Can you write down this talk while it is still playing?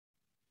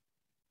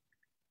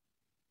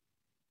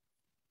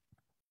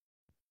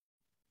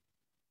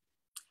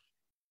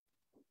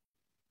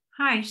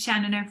Hi,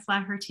 Shannon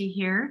O'Flaherty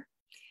here.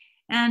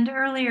 And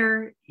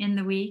earlier in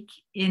the week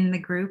in the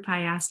group,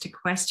 I asked a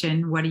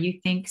question: what do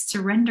you think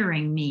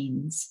surrendering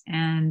means?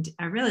 And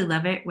I really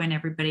love it when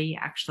everybody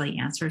actually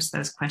answers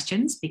those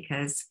questions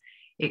because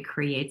it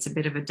creates a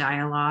bit of a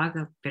dialogue,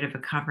 a bit of a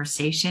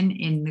conversation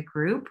in the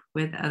group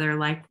with other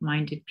like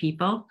minded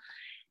people.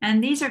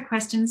 And these are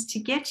questions to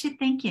get you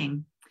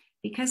thinking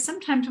because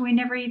sometimes we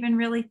never even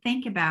really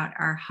think about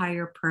our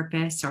higher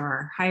purpose or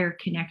our higher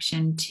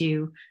connection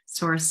to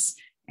source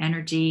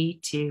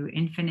energy, to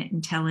infinite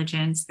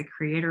intelligence, the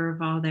creator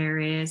of all there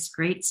is,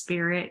 great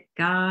spirit,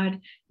 God,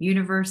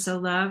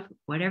 universal love,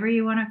 whatever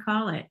you want to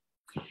call it.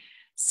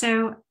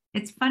 So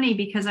it's funny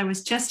because I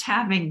was just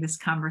having this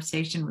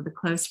conversation with a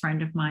close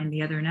friend of mine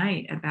the other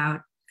night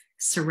about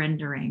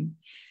surrendering.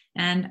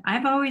 And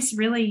I've always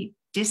really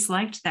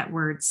disliked that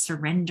word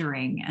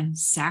surrendering and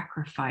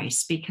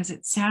sacrifice because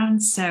it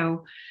sounds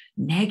so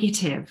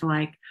negative,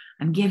 like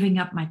I'm giving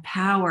up my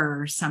power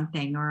or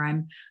something, or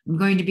I'm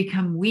going to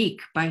become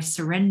weak by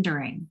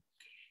surrendering.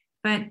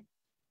 But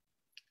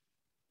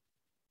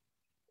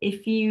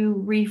if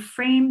you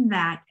reframe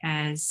that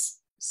as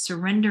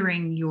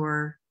surrendering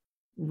your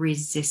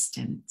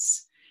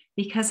resistance,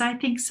 because I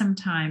think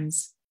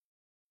sometimes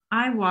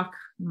I walk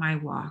my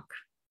walk,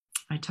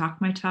 I talk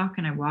my talk,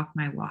 and I walk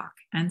my walk.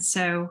 And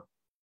so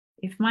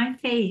if my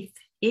faith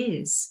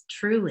is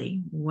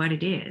truly what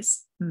it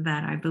is,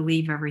 that I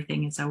believe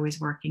everything is always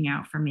working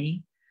out for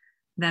me,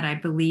 that I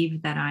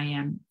believe that I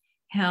am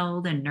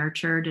held and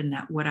nurtured and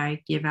that what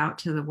I give out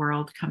to the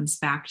world comes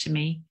back to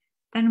me,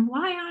 then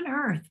why on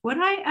earth would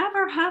I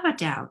ever have a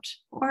doubt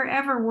or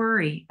ever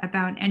worry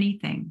about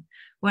anything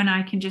when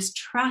I can just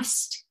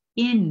trust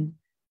in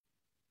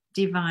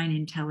divine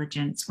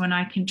intelligence, when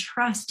I can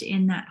trust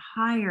in that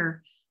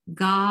higher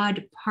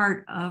God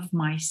part of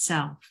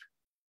myself?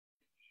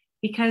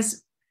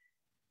 Because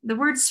the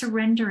word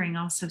surrendering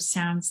also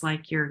sounds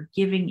like you're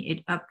giving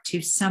it up to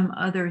some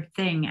other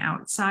thing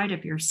outside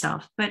of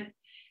yourself. But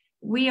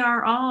we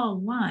are all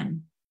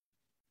one.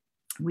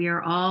 We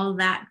are all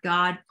that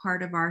God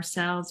part of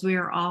ourselves. We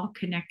are all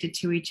connected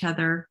to each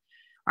other.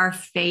 Our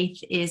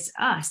faith is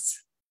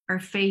us. Our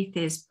faith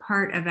is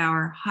part of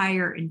our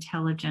higher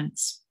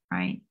intelligence,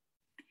 right?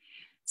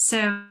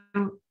 So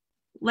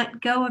let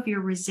go of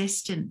your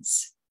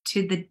resistance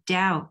to the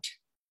doubt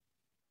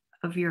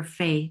of your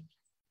faith.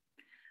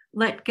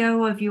 Let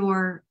go of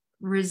your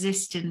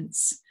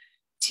resistance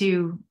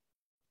to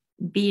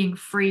being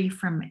free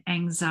from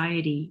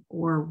anxiety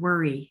or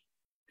worry.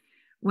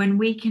 When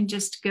we can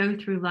just go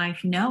through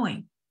life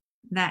knowing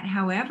that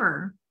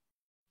however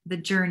the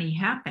journey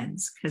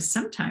happens, because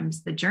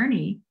sometimes the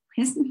journey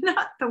is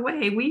not the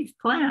way we've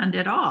planned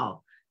at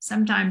all.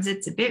 Sometimes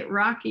it's a bit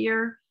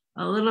rockier,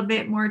 a little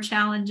bit more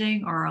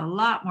challenging, or a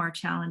lot more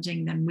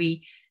challenging than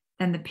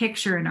the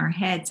picture in our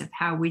heads of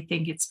how we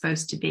think it's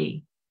supposed to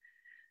be.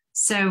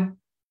 So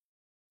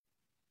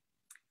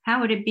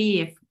how would it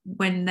be if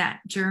when that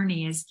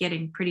journey is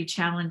getting pretty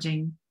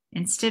challenging,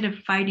 instead of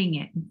fighting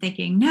it and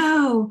thinking,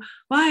 no,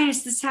 why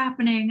is this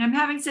happening? I'm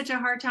having such a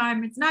hard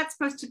time. It's not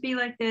supposed to be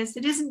like this.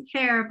 It isn't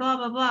fair, blah,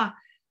 blah, blah.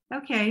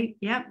 Okay,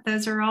 yep,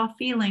 those are all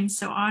feelings.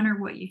 So honor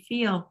what you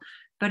feel.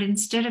 But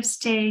instead of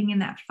staying in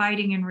that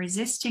fighting and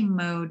resisting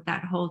mode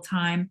that whole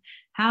time,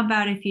 how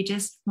about if you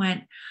just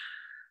went,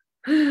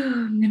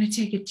 I'm going to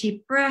take a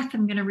deep breath.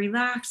 I'm going to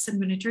relax. I'm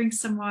going to drink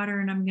some water.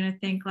 And I'm going to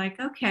think like,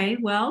 okay,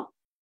 well,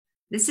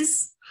 this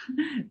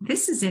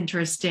is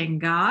interesting,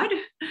 God.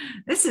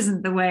 This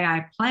isn't the way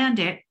I planned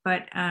it,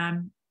 but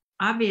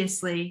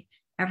obviously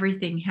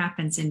everything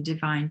happens in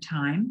divine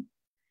time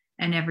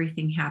and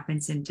everything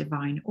happens in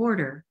divine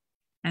order.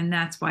 And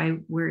that's why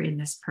we're in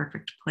this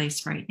perfect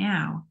place right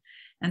now.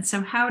 And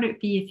so how would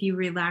it be if you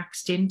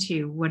relaxed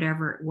into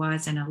whatever it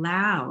was and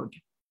allowed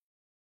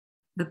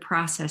the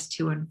process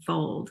to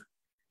unfold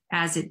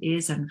as it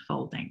is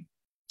unfolding?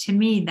 To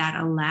me, that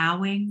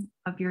allowing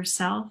of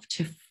yourself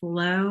to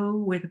flow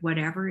with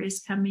whatever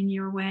is coming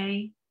your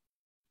way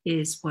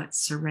is what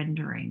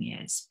surrendering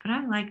is. But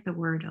I like the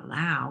word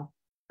allow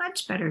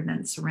much better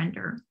than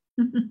surrender.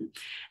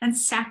 And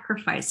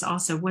sacrifice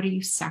also. What are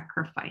you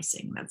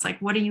sacrificing? That's like,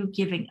 what are you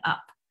giving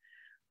up?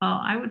 Well,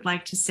 I would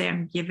like to say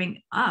I'm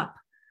giving up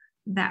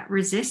that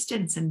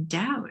resistance and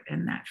doubt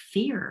and that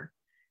fear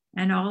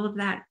and all of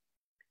that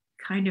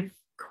kind of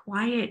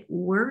quiet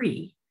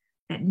worry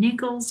that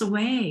niggles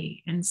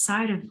away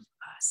inside of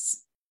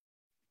us.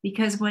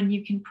 Because when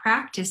you can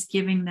practice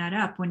giving that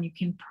up, when you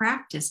can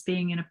practice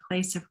being in a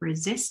place of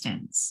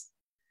resistance,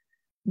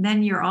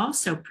 then you're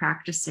also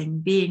practicing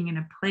being in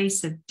a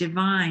place of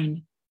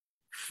divine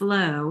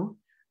flow,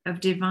 of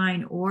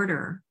divine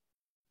order,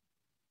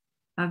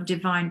 of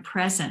divine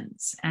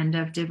presence, and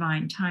of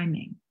divine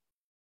timing.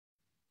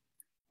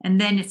 And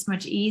then it's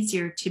much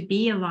easier to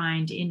be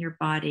aligned in your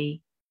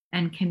body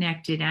and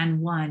connected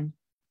and one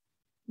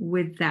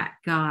with that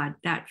God,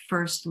 that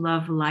first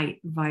love light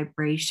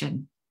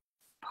vibration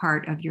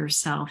part of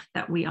yourself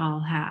that we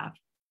all have.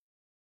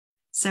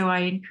 So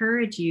I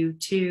encourage you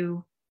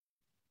to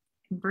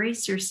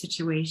embrace your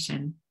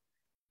situation,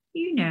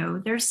 you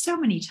know, there's so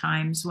many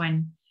times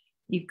when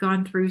you've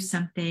gone through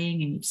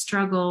something and you've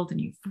struggled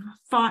and you've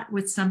fought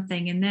with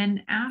something. And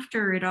then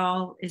after it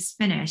all is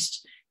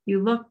finished,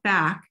 you look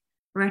back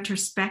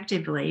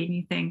retrospectively and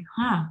you think,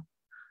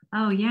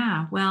 oh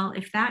yeah, well,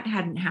 if that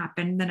hadn't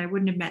happened, then I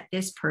wouldn't have met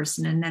this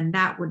person, and then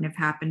that wouldn't have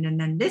happened, and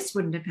then this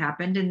wouldn't have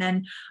happened, and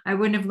then I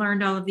wouldn't have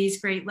learned all of these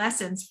great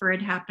lessons for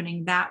it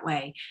happening that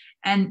way.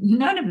 And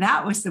none of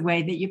that was the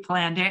way that you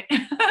planned it.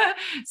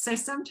 So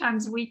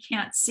sometimes we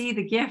can't see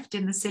the gift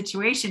in the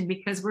situation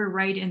because we're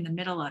right in the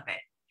middle of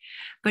it.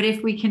 But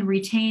if we can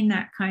retain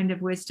that kind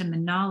of wisdom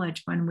and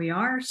knowledge when we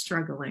are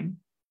struggling,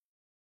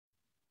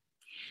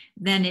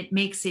 then it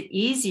makes it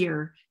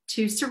easier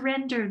to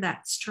surrender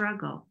that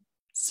struggle.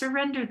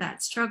 Surrender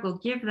that struggle.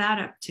 Give that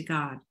up to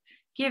God.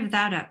 Give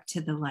that up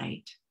to the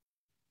light.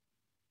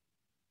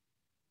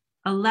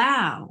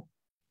 Allow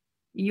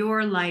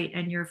your light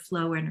and your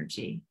flow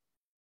energy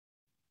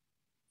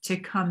to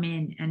come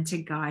in and to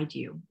guide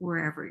you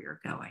wherever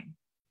you're going.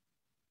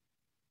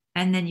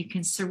 And then you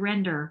can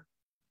surrender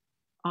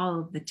all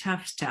of the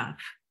tough stuff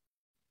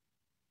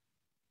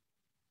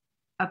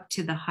up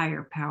to the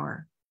higher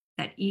power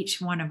that each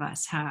one of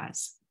us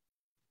has.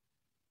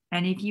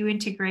 And if you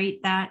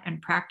integrate that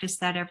and practice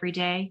that every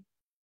day,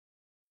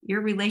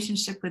 your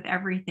relationship with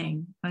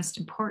everything, most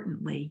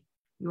importantly,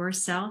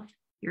 yourself,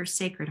 your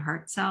sacred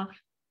heart self,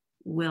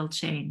 will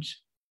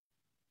change.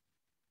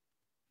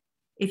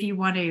 If you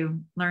want to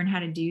learn how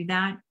to do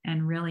that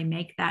and really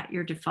make that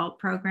your default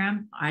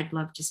program, I'd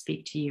love to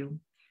speak to you.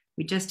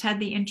 We just had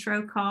the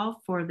intro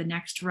call for the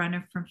next run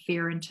of From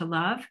Fear into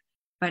Love,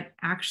 but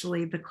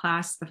actually the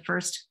class, the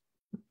first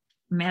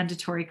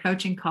mandatory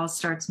coaching call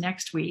starts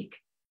next week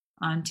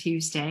on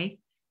Tuesday.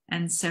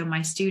 And so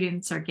my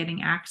students are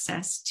getting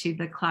access to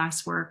the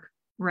classwork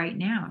right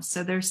now.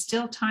 So there's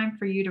still time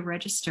for you to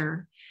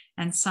register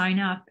and sign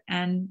up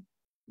and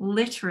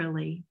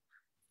literally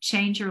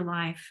change your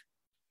life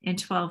in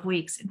 12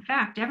 weeks. In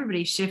fact,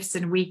 everybody shifts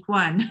in week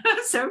 1.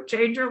 So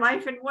change your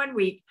life in 1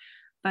 week.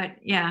 But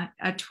yeah,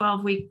 a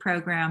 12-week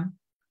program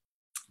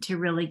to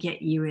really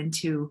get you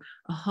into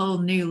a whole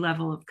new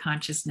level of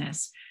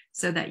consciousness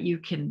so that you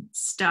can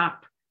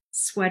stop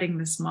sweating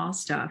the small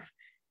stuff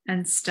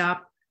and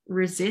stop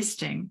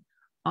resisting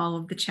all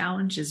of the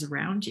challenges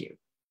around you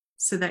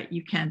so that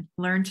you can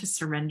learn to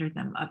surrender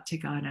them up to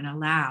God and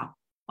allow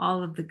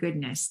all of the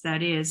goodness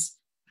that is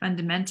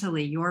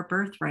fundamentally your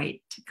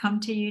birthright to come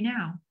to you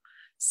now.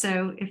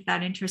 So if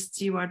that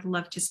interests you, I'd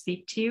love to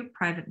speak to you.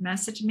 Private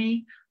message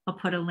me. I'll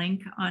put a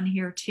link on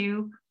here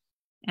too.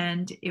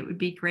 And it would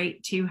be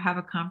great to have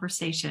a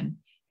conversation.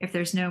 If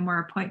there's no more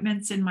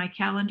appointments in my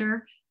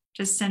calendar,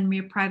 just send me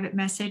a private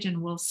message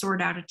and we'll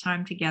sort out a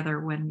time together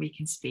when we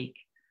can speak.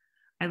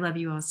 I love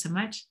you all so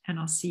much, and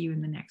I'll see you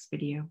in the next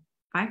video.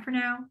 Bye for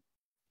now.